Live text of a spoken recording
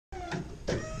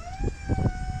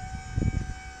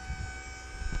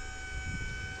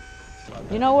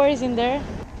You know what is in there?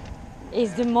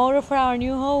 It's the motor for our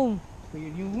new home. For your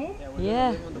new home?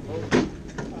 Yeah.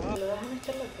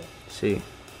 Sí.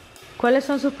 ¿Cuáles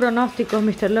son sus pronósticos,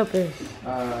 Mr. Lopez?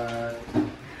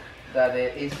 That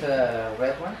is a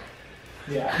red one.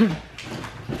 Yeah.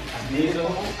 Diesel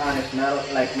and smell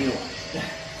like new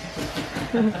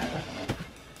one.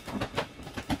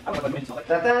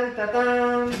 Ta-tan,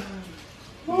 ta-tan.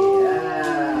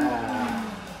 Yeah.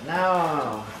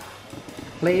 Now,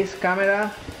 please,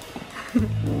 camera.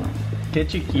 Qué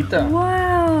chiquita.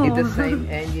 Wow. It's the same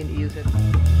engine used.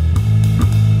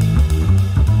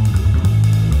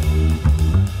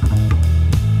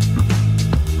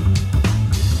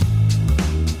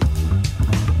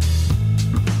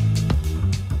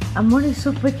 Amor, es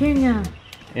so pequeña.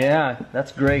 Yeah,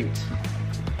 that's great.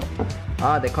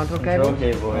 Ah, the control cable?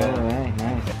 Control cable, yeah. Alright,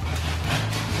 nice.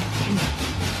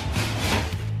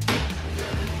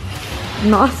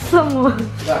 Nossa, amor.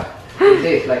 Look,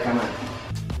 this like a man.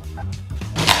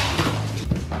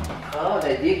 Oh,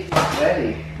 the jig is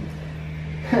ready.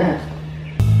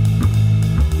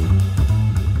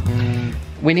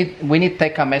 We need to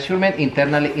take a measurement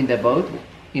internally in the boat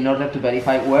in order to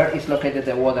verify where is located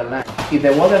the water line. If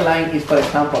the water line is, for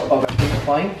example, over this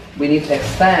point, we need to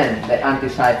extend the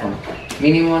anti-siphon.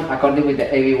 Minimum, according with the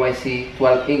ABYC,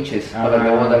 12 inches over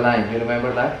the water line. You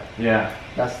remember that? Yeah.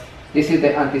 This is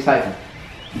the anti-siphon.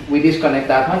 We disconnect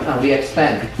that one and we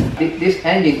extend. This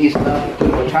engine is not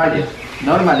turbocharged.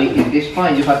 Normally, in this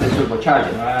point, you have the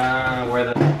turbocharger. Where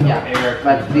the air.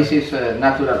 But this is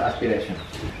natural aspiration.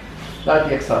 That's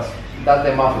the exhaust. That's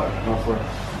the muffler.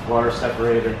 Water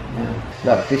separator. Yeah.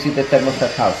 Look, this is the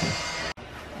thermostat housing.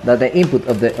 That's the input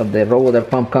of the raw water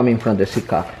pump coming from the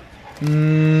seacock.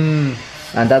 And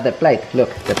that's the plate. Look,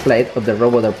 the plate of the raw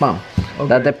water pump. Okay.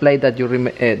 That's the plate that you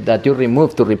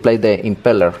remove to replace the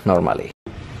impeller normally.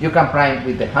 You can prime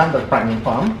with the handle priming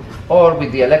pump or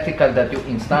with the electrical that you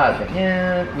install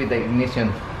with the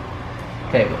ignition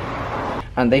cable.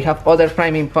 And they have other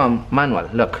priming pump manual.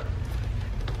 Look,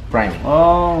 priming.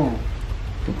 Oh.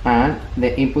 And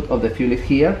the input of the fuel is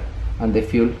here, and the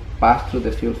fuel pass through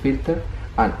the fuel filter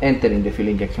and enter in the fuel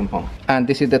injection pump. And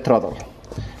this is the throttle.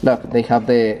 Look, they have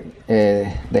the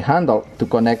handle to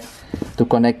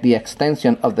connect the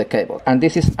extension of the cable. And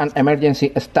this is an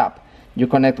emergency stop. You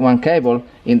connect one cable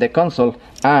in the console,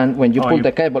 and when you pull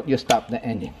the cable, you stop the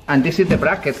engine. And this is the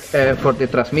bracket for the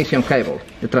transmission cable.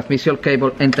 The transmission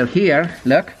cable enter here.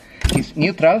 Look, it's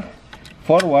neutral,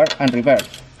 forward, and reverse.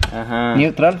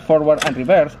 Neutral, forward, and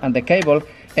reverse, and the cable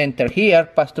enter here,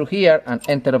 pass through here, and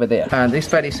enter over there. And it's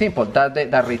very simple. That's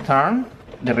the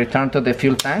return to the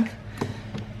fuel tank,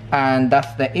 and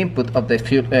that's the input of the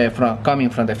fuel coming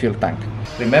from the fuel tank.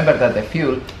 Remember that the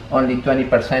fuel, only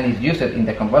 20% is used in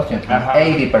the combustion,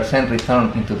 and 80% return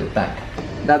into the tank.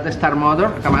 That's the start motor.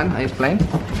 Come on, I explain.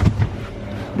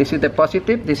 This is the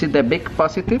positive. This is the big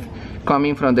positive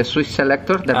coming from the switch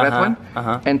selector, the red one.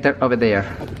 Enter over there.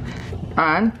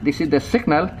 And this is the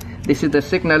signal. This is the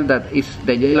signal that is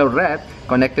the yellow-red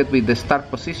connected with the start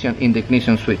position in the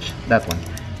ignition switch. That one.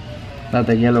 That's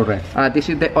the yellow-red. This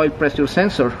is the oil pressure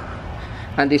sensor,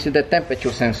 and this is the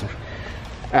temperature sensor.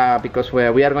 Because we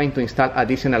are going to install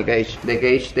additional gauge. The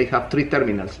gauge, they have 3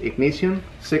 terminals: ignition,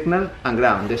 signal, and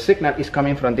ground. The signal is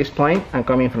coming from this point and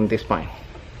coming from this point.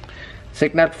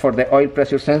 Signal for the oil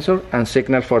pressure sensor and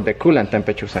signal for the coolant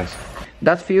temperature sensor.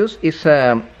 That fuse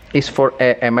is for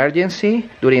emergency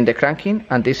during the cranking,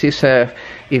 and this is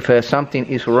if something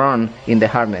is wrong in the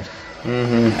harness.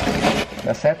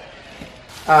 That's it.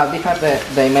 They have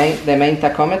the main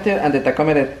tachometer, and the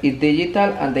tachometer is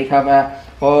digital, and they have a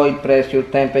oil pressure,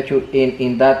 temperature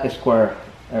in that square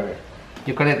area.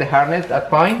 You connect the harness at that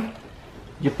point,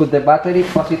 you put the battery,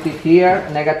 positive here,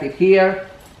 negative here,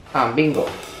 and bingo.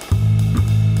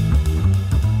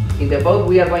 In the boat,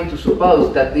 we are going to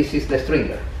suppose that this is the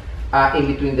stringer. In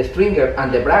between the stringer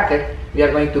and the bracket, we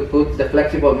are going to put the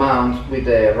flexible mounts with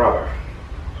the rubber.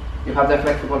 You have the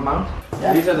flexible mount?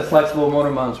 Yeah. These are the flexible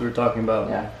motor mounts we were talking about.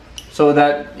 Yeah. So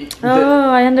that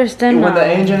I understand when now. the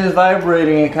engine is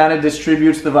vibrating, it kind of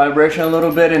distributes the vibration a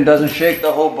little bit and doesn't shake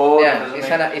the whole boat. Yeah,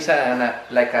 it's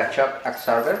like a shock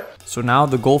absorber. So now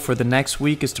the goal for the next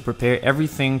week is to prepare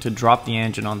everything to drop the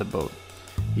engine on the boat.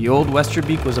 The old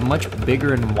Westerbeek was a much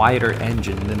bigger and wider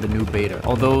engine than the new Beta,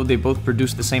 although they both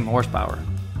produce the same horsepower.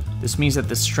 This means that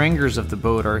the stringers of the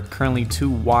boat are currently too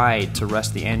wide to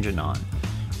rest the engine on.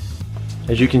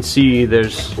 As you can see,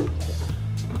 there's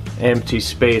empty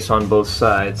space on both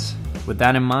sides. With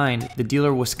that in mind, the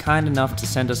dealer was kind enough to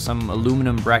send us some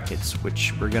aluminum brackets,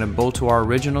 which we're going to bolt to our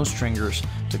original stringers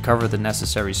to cover the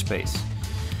necessary space.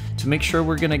 To make sure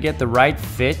we're gonna get the right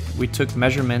fit, we took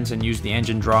measurements and used the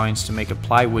engine drawings to make a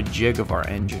plywood jig of our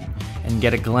engine and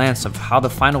get a glance of how the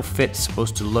final fit is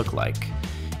supposed to look like.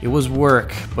 It was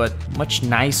work, but much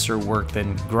nicer work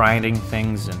than grinding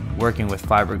things and working with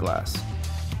fiberglass.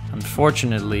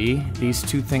 Unfortunately, these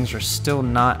two things are still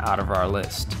not out of our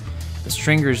list. The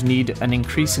stringers need an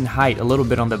increase in height a little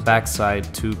bit on the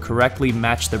backside to correctly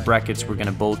match the brackets we're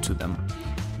gonna bolt to them.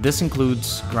 This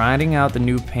includes grinding out the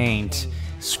new paint,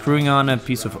 screwing on a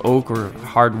piece of oak or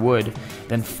hardwood,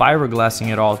 then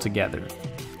fiberglassing it all together.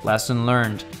 Lesson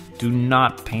learned, do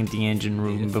not paint the engine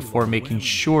room before making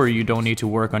sure you don't need to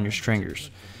work on your stringers.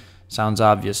 Sounds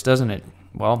obvious, doesn't it?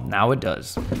 Well, now it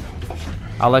does.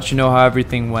 I'll let you know how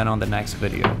everything went on the next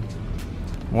video.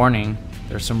 Warning,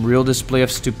 there's some real display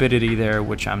of stupidity there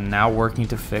which I'm now working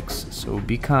to fix, so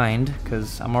be kind,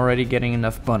 cause I'm already getting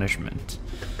enough punishment.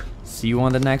 See you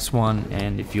on the next one,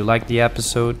 and if you like the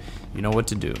episode, you know what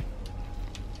to do.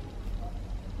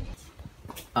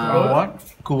 What?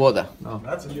 Kubota. Oh,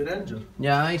 that's a good engine.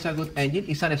 Yeah, it's a good engine.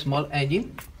 It's a small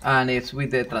engine, and it's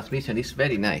with the transmission. It's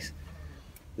very nice.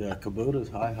 Yeah, Kubota's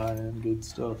high-end, good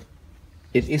stuff.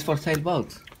 It is for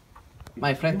sailboats.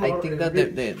 My friend, I think that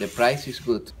the price is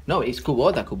good. No, it's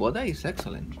Kubota. Kubota is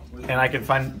excellent. And I can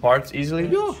find parts easily?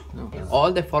 Yeah. No.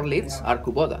 All the forklifts are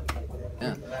Kubota.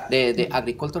 Yeah. The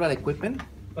agricultural equipment,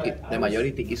 the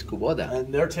majority is Kubota.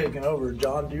 And they're taking over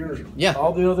John Deere. Yeah.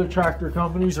 All the other tractor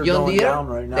companies are John going Deere, down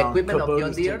right now. the equipment of John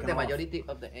Kubota's Deere, taking the off. majority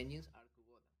of the engines are